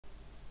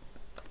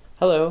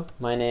Hello,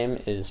 my name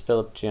is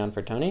Philip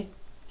Gianfortoni,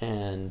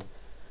 and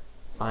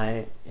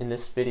in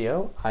this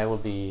video I will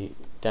be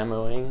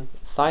demoing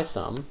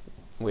SciSumm,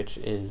 which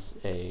is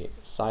a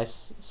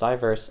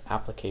Sciverse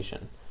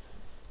application.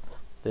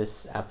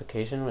 This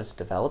application was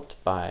developed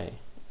by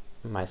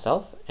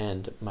myself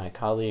and my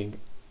colleague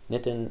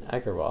Nitin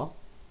Agarwal,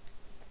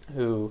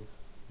 who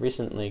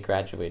recently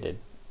graduated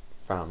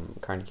from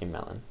Carnegie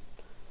Mellon.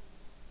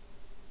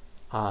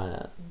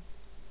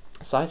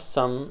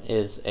 SciSumm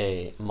is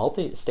a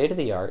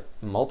state-of-the-art,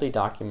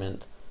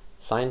 multi-document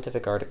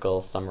scientific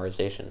article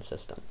summarization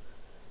system.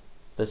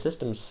 The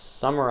system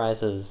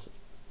summarizes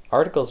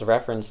articles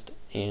referenced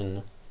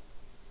in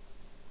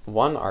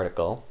one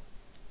article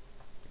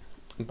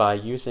by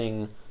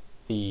using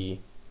the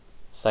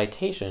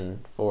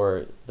citation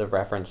for the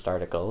referenced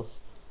articles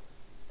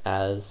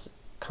as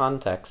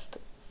context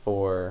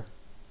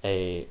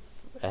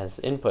as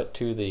input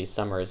to the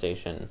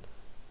summarization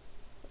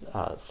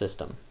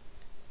system.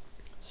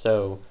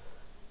 So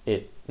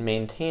it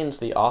maintains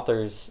the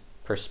author's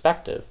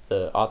perspective,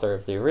 the author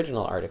of the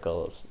original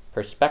article's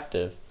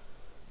perspective,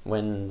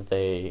 when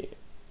they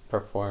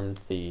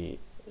performed the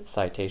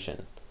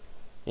citation.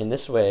 In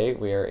this way,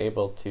 we are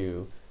able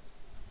to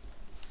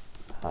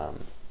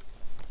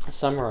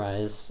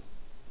summarize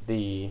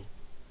the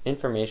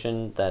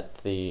information to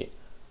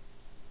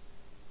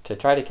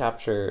try to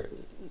capture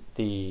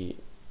the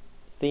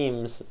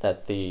themes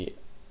that the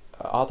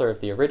author of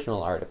the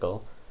original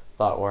article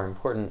thought were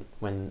important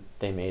when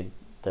they made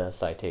the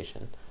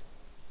citation.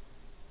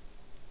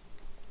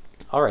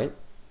 Alright,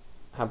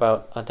 how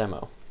about a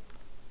demo?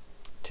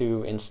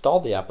 To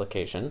install the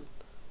application,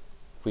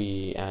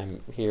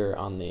 I'm here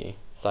on the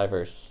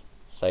Sciverse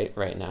site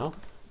right now.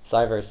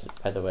 Sciverse,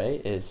 by the way,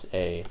 is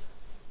a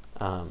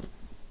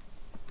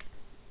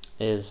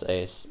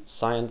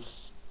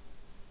science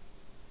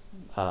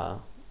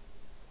hub,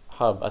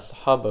 a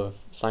hub of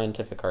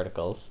scientific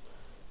articles,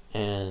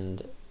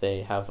 and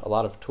they have a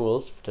lot of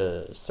tools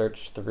to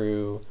search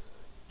through,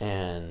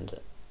 and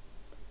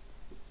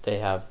they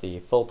have the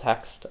full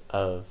text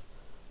of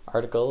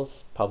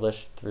articles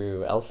published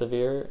through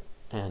Elsevier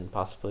and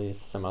possibly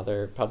some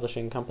other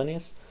publishing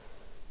companies.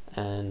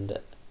 And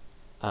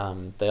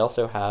they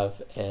also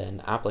have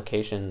an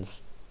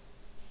applications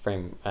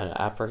API,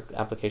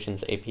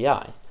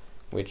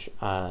 which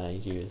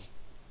I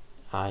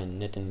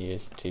and Nitin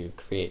used to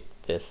create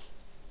this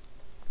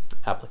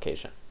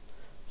application.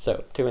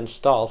 So to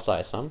install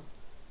SciSumm, you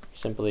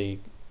simply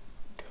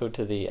go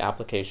to the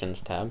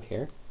Applications tab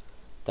here,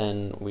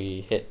 then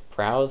we hit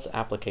Browse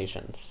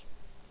Applications,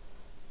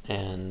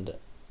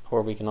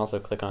 or we can also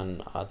click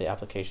on the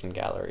application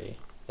gallery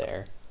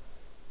there.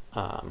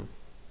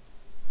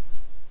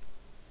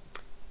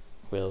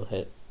 We'll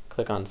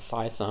click on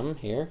SciSumm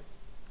here.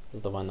 This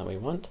is the one that we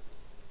want.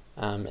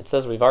 It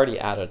says we've already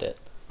added it.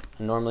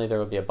 And normally there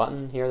would be a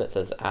button here that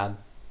says Add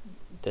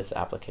this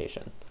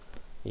application.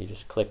 You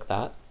just click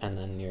that, and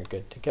then you're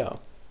good to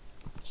go.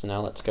 So now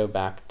let's go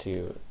back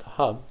to the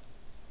hub.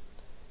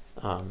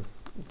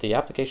 The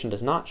application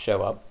does not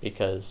show up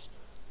because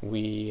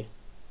we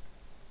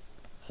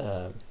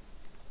only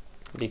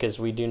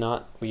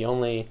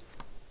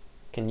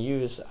can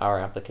use our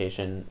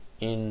application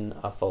in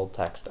a full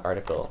text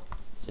article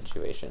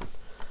situation.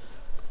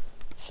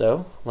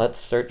 So let's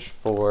search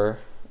for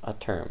a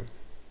term.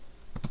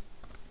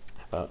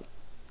 How about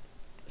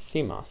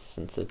CMOS,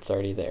 since it's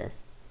already there?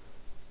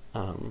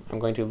 I'm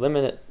going to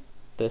limit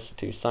this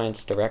to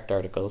Science Direct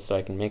articles so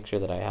I can make sure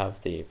that I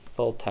have the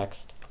full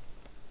text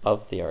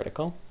of the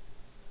article.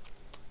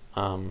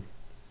 And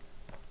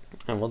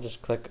we'll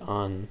just click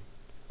on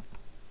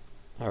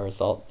our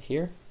result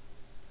here.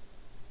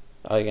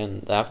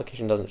 Again, the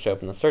application doesn't show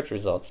up in the search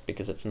results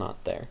because it's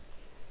not there,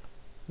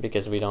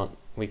 because we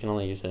can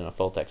only use it in a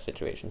full text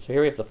situation. So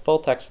here we have the full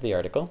text of the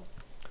article.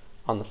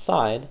 On the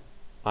side,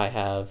 I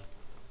have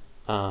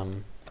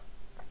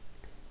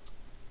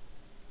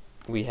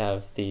we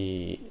have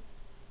the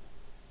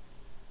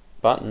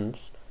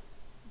buttons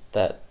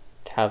that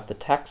have the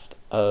text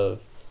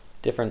of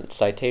different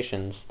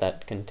citations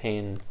that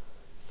contain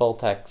full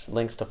text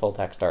links to full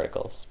text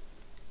articles.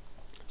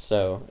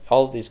 So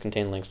all of these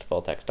contain links to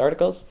full text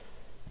articles.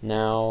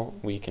 Now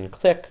we can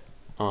click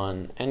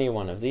on any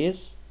one of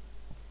these,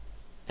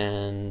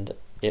 and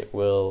it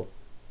will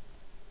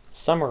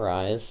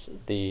summarize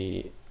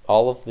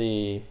all of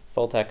the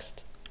full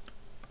text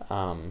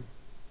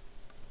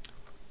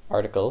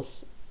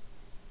articles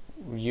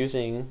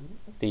using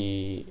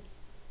the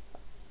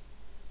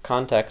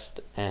context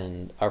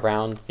and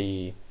around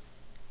this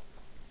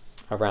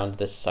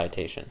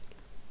citation.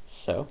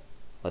 So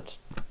let's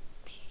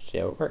see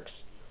how it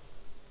works.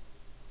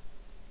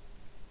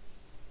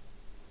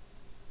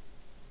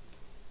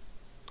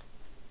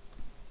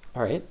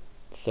 Alright,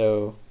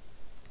 so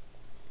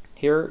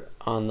here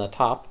on the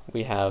top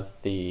we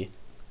have the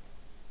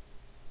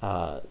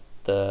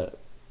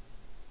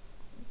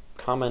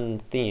common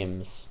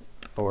themes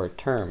or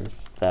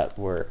terms that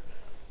were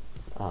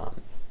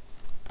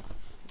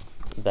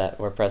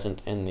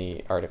present in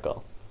the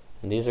article.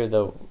 And these are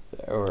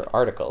or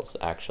articles,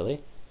 actually.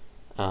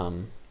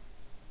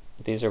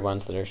 These are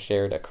ones that are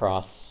shared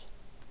across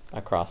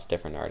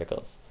different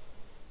articles.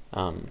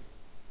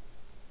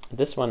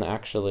 This one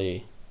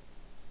actually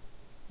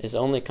is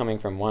only coming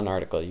from one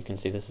article. You can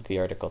see this is the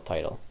article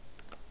title.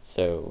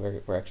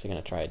 So we're actually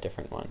going to try a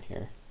different one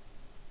here.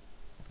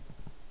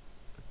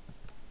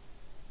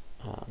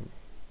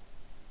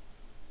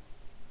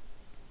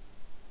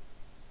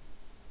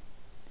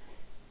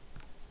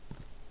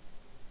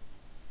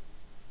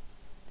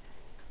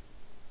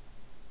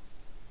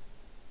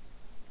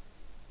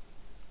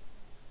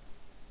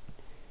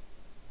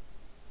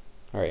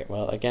 Alright,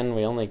 well again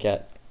we only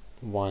get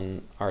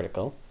one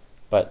article,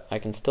 but I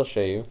can still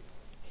show you.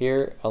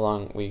 Here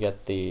we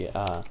get the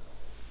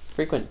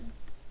frequent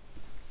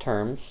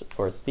terms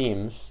or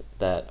themes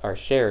that are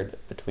shared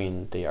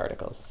between the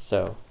articles.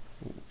 So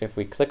if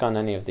we click on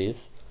any of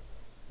these,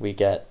 we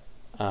get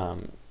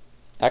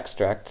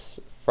extracts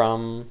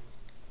from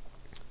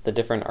the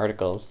different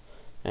articles,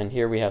 and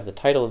here we have the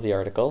title of the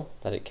article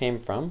that it came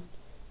from,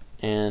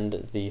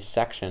 and the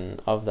section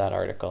of that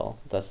article,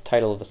 the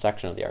title of the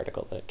section of the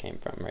article that it came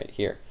from right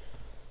here.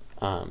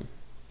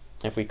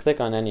 If we click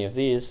on any of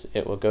these,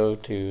 it will go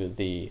to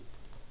the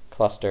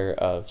cluster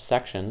of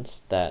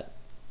sections that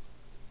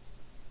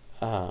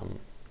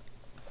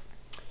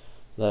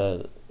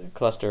the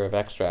cluster of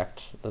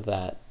extracts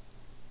that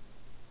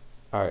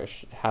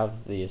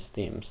have these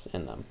themes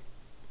in them.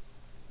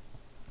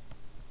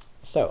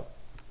 So,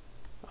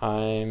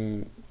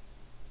 and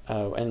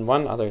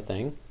one other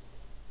thing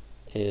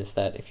is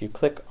that if you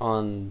click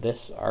on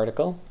this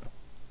article,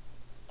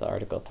 the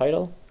article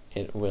title,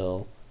 it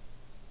will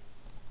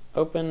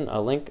open a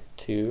link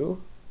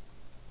to,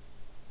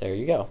 there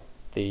you go,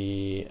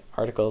 the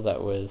article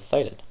that was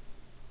cited.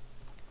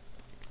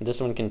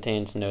 This one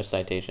contains no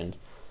citations.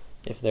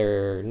 If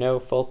there are no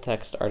full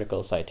text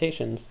article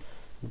citations,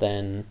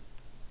 then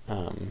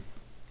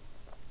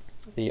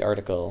the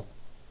article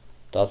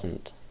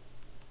doesn't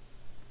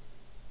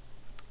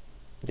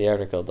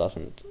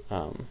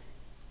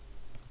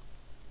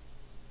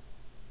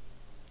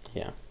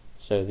yeah,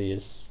 so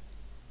these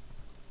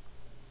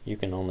you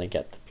can only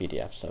get the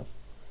PDFs of.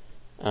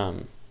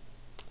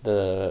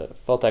 The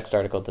full text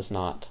article does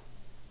not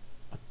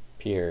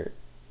appear,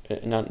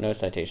 no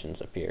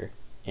citations appear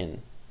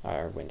in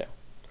our window.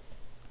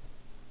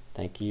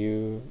 Thank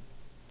you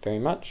very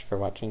much for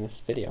watching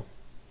this video.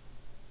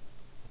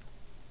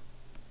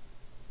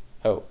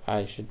 Oh,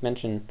 I should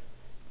mention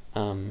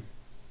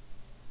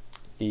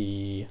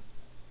the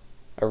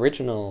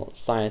original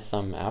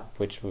SciSumm app,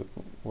 which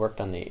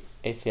worked on the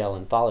ACL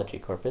anthology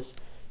corpus,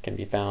 can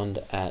be found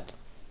at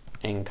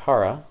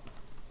Ankara,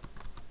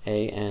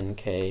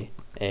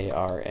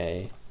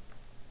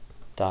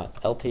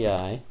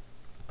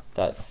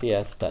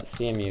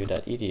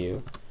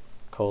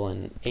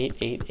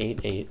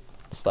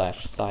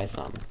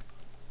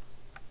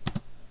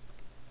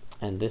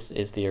 And this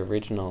is the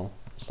original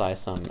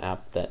SciSumm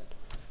app that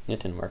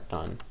Nitin worked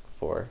on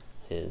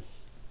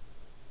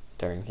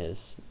during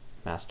his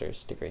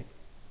master's degree.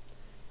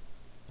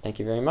 Thank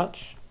you very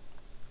much.